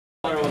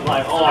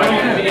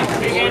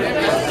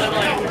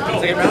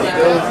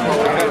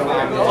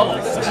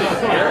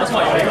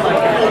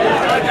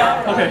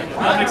Okay,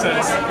 that makes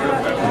sense.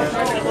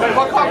 Wait,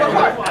 what card?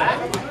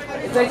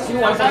 It takes you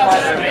 1.5.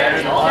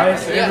 I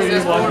see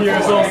who's 1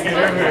 years old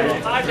here.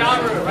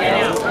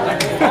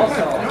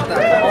 Also,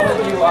 all of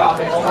you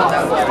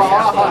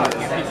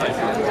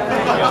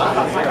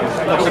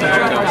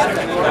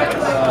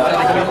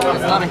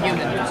it's not a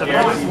human. So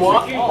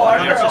walking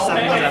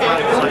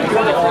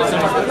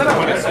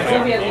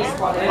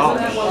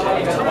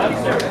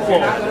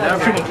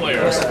human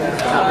players.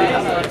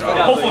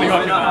 Hopefully you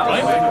are human,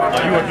 right?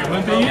 Are you a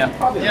human being?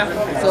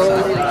 Yeah. So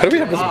how do we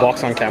have this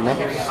box on camera?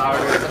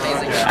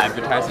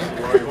 Advertising.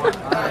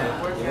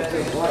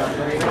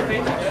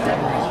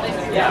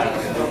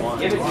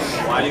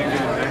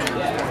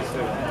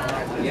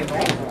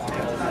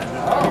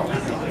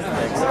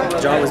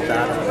 John was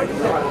bad.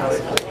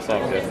 It's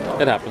all good.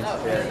 It happens.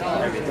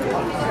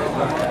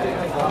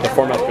 The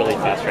format's really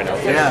fast right now.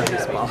 Yeah.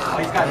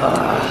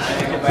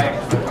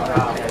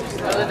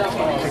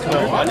 No,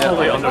 I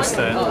totally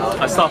understand.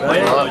 I stopped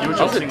playing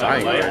usual thing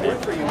I play.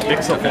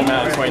 Mix of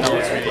formats right now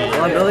is really...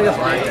 Well, I'm building a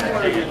flag.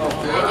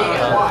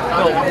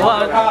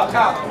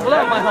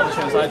 Well, my health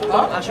chance, I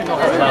don't actually know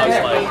how that is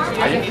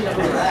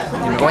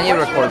like. When you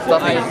record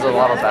stuff, you use a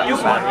lot of that.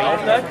 Use my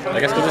health deck? I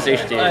guess because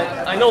it's HD.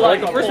 I know like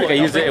the first week I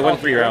used it, it went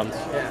 3 rounds.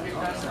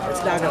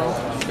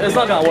 It's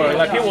not gonna work.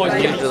 Like people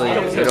Usually,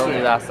 it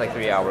only lasts like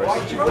 3 hours.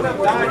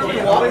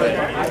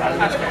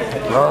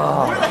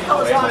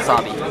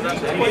 Wasabi.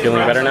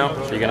 Feeling better now?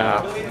 So you're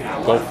gonna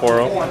go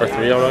 4-0 or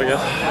 3-0, I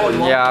guess?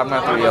 Yeah, I'm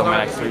gonna 3-0 my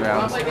next 3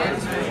 rounds. I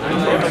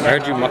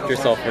heard you mucked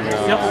yourself in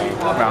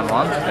Round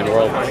 1? in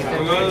World. What did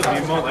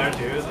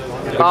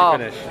you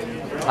finish?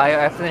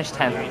 I finished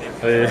 10th.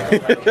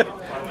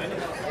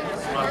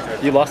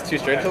 You lost 2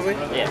 straight, Toby?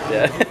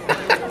 Yeah.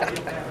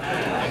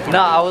 No,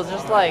 I was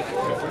just like,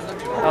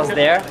 I was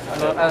there,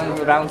 and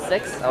round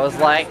 6, I was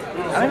like,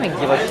 I don't even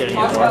give a shit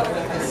anymore.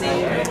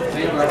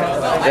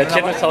 Yeah,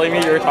 Chin was telling me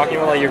you were talking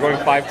about like you're going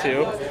 5-2.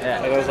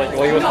 Yeah. And I was like,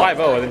 well, he was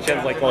 5-0, and then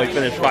Chin's like, well, he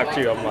finished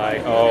 5-2. I'm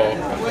like, oh.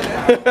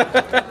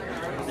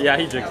 Yeah,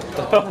 he jinxed.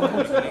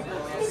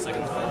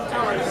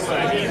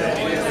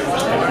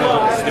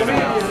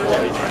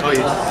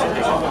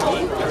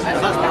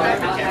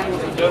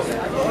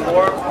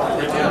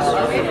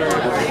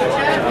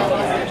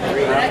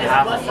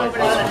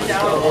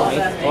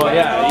 Oh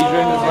yeah,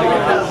 Adrian is like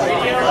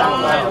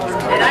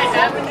Did I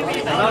happen to be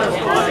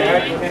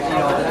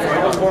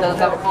doesn't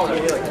have a color,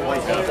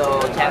 so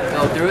can't go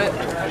through it.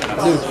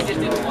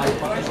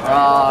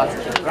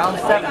 Round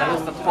 7, it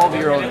was the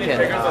 12-year-old kid.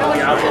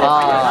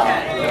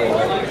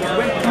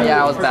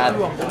 Yeah, it was bad.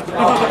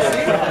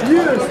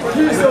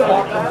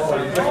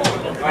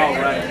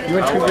 You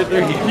went 2 for 3.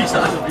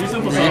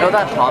 You know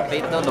that top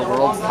 8 though? The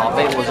world's top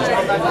 8 was just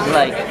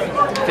like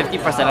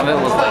 50% of it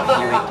was like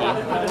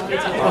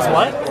U18. was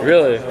what?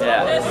 Really?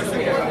 Yeah.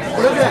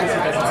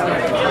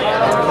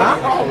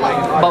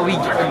 But we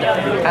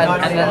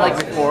and then like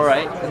before,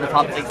 right, in the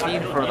top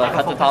 16 for the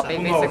cut the top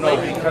 8 basically,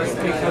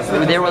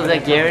 there was a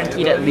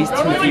guaranteed at least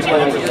 2 people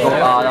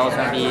that was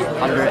gonna be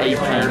under 18.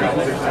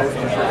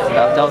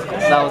 That was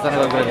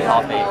gonna go to the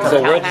top 8.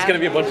 So we're just gonna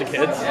be a bunch of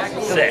kids?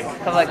 Sick.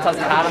 Cause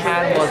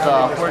Callahan was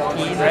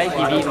 14, right?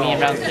 He beat me in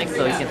round 6,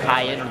 so he can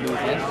tie in and move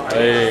in.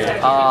 Hey.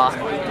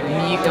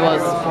 Me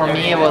versus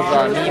 12-year-old.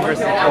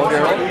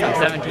 I'm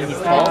 17, he's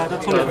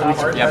 12. So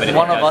yeah, but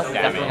one of us is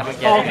definitely gonna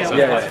get it. So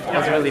Yeah. it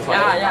was really fun.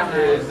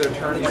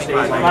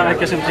 I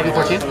guess I'm taking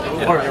 14?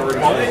 Or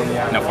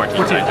No, 14.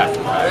 14.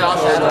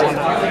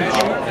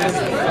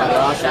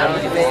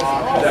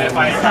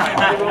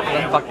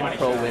 Fucking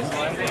pro win.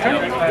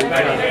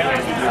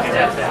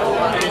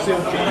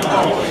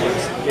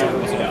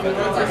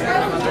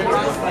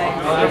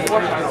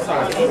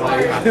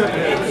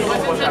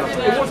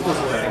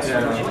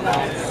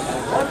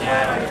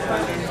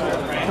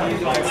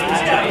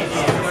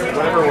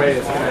 whatever way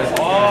it's gonna.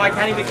 Oh, I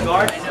can't even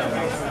guard.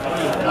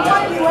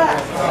 Why do you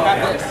ask?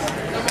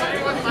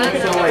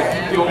 So like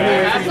the only way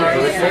to do it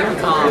is to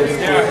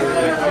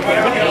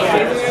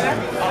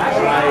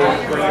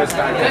bring this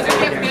back.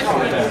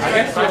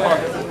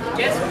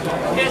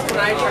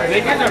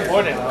 They can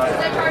afford it.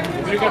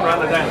 You can run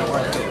it down.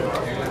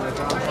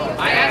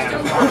 I asked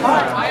him.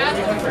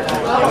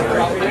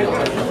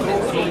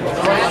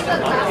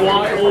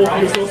 Why? Oh,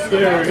 he's so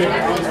scary.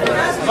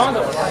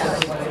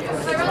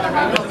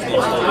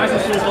 Why is it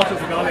so much of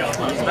a guy?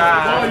 What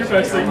are you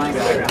guys thinking?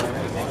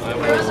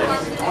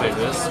 Like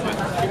this.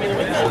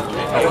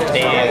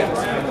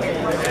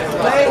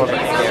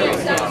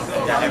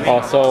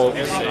 Also,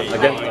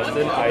 against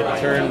Dustin, I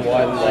turned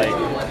 1 like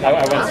I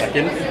went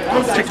second.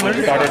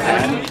 Started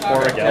hand for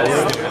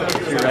Regalia.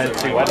 She ran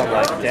 2 and I'm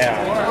like,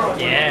 damn.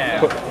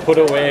 Yeah. Put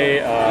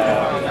away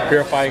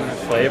Purifying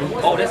Flame.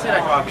 Oh, that's it.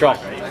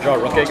 Draw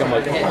Rook Egg. I'm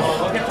like,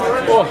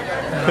 oh.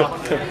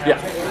 Yeah.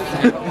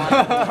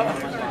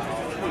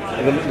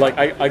 And then like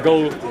I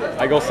go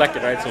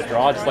second, right? So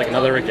draw just like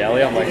another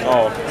Regalia. I'm like,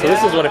 oh, so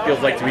this is what it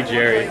feels like to be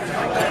Jerry.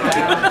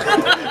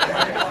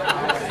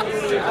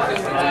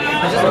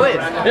 just win.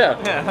 Yeah.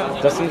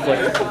 Justin's like,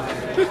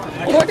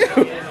 what do I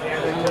do?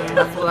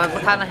 That's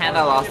the kind of hand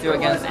I lost to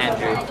against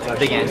Andrew.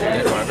 Big Andrew.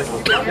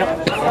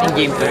 In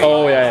game 3.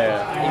 Oh,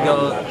 yeah. He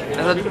goes,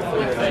 and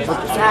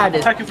what's sad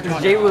is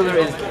Jay Wheeler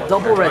is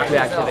double red to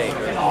activate.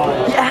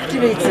 He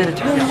activates it at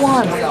turn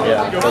 1.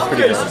 Yeah, that's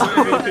pretty good.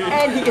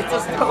 And he gets a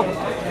stone.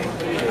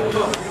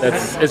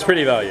 It's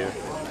pretty value.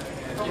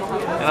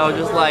 And I was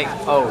just like,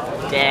 oh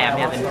damn,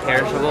 he has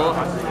imperishable.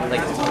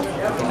 Like,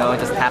 you know,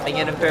 just tapping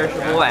it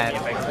imperishable and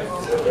I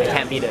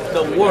can't beat it.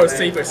 The world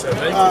saver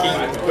servant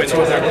which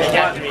was a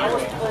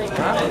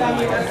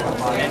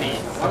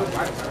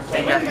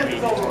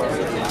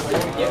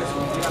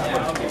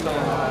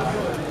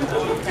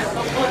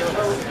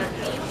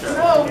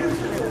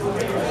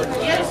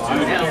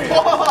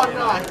oh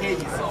no, I hate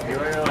you so much.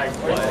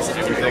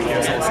 Stupid deck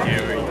is so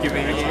scary.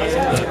 Giving me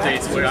the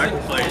dates where I can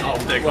play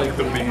off deck like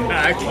the win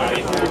back.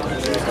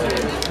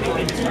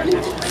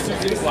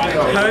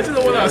 I just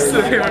want to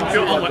sit here and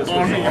build up my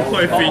army and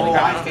play feet.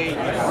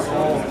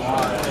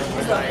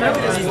 You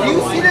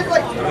see that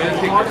like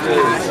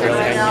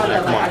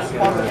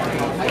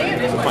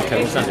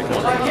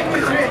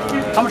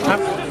How much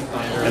time?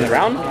 In the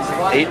round?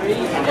 8?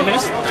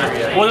 Minutes?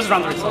 Well, this is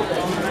round 3.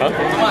 Huh?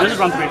 This is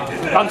round 3.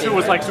 Round 2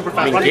 was like super I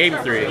fast. mean, game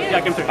 3.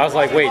 Yeah, game 3. I was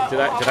like, wait, did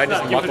I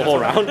just muck the whole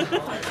round?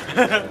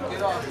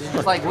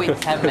 It's like, wait,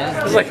 10 minutes?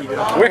 I was like,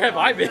 where have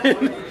I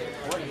been?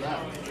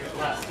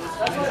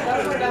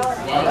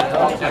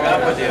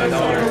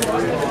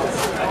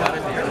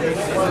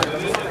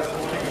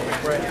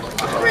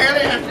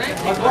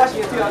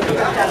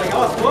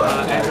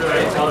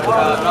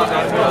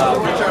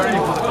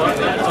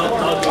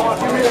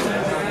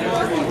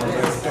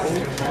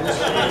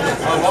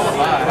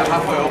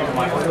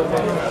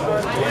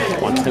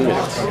 On 10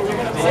 minutes.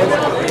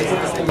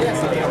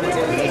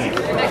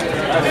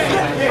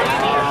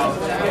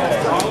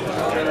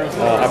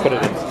 I put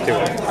it in 2.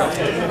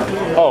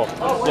 Oh,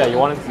 yeah, you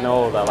wanted to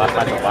know that last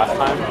time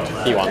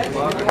he won.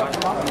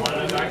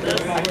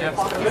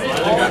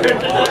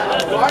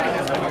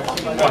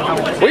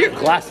 What are your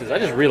glasses? I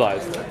just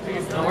realized.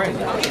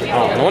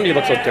 Oh, no wonder you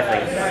look so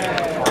different.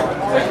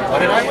 What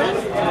did I win?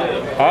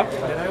 Huh?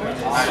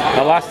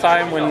 The last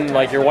time when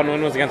like your one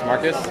win was against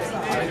Marcus?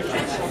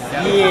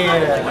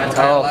 Yeah.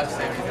 Oh. I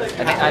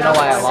think I know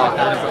why I lost.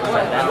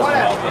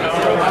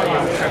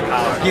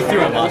 He threw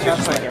him off.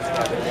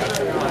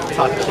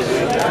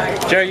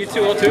 Jerry, you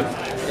 2-0-2?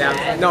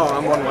 Yeah. No,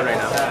 I'm 1-1 right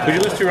now. Who'd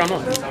you lose to round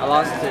 1? I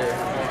lost to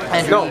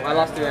Andrew. No, I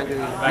lost to Andrew.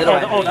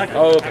 Little Andrew.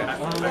 Oh, okay.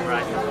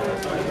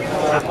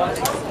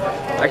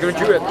 I could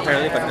drew it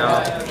apparently, but no,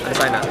 I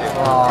decided not to.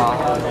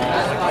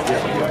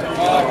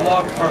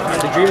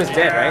 The dream is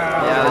dead, right?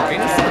 Yeah, the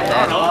dream is still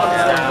dead.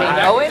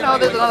 Oh wait, no,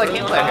 there's another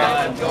game player here.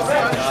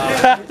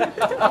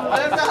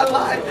 I'm not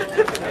lying.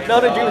 No,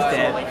 the dream is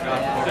dead.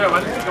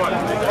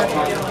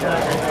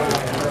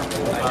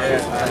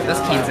 This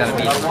king's gonna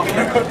beat.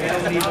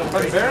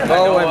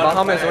 Well, when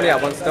Baha is only at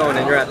 1 stone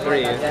and you're at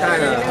 3, it's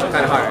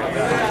kind of hard.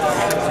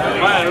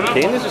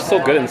 Kane is just so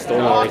good in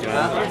Stone Wars,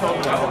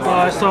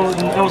 man. So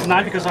it was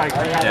 9 because I...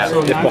 Yeah.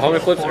 So If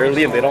Bahamut flips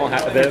early and they don't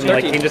have, then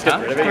like Kane just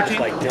gets rid of it, it's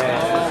like,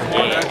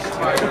 damn.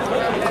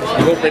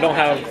 I hope they don't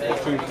have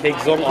to take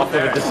Zone off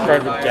of a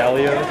discard with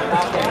Gallia.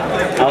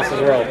 Alice's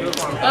World.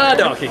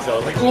 No, Cake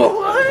Zone. Like,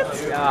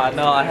 what?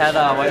 No, I had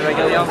a white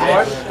regular on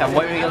board, and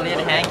white regular in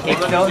hand, cake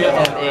stone,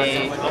 and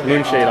a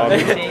Moonshade on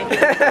me.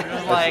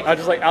 like, I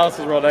just like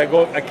Alice's World. I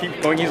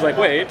keep going. He's like,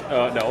 wait,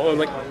 no. I'm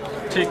like,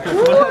 I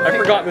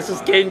forgot this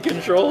is Kane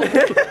control.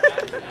 The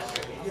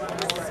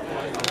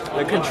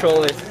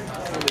control is...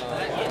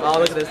 Oh,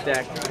 look at this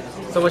deck.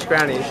 So much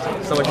groundage,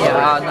 so much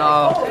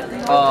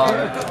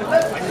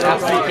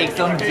absolute cake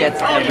stone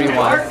gets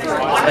everyone.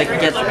 Like,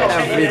 gets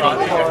everything.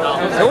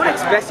 No one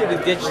expects you to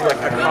ditch like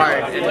a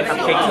card and have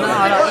cake.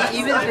 No,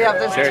 even if they have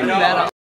this 2 mana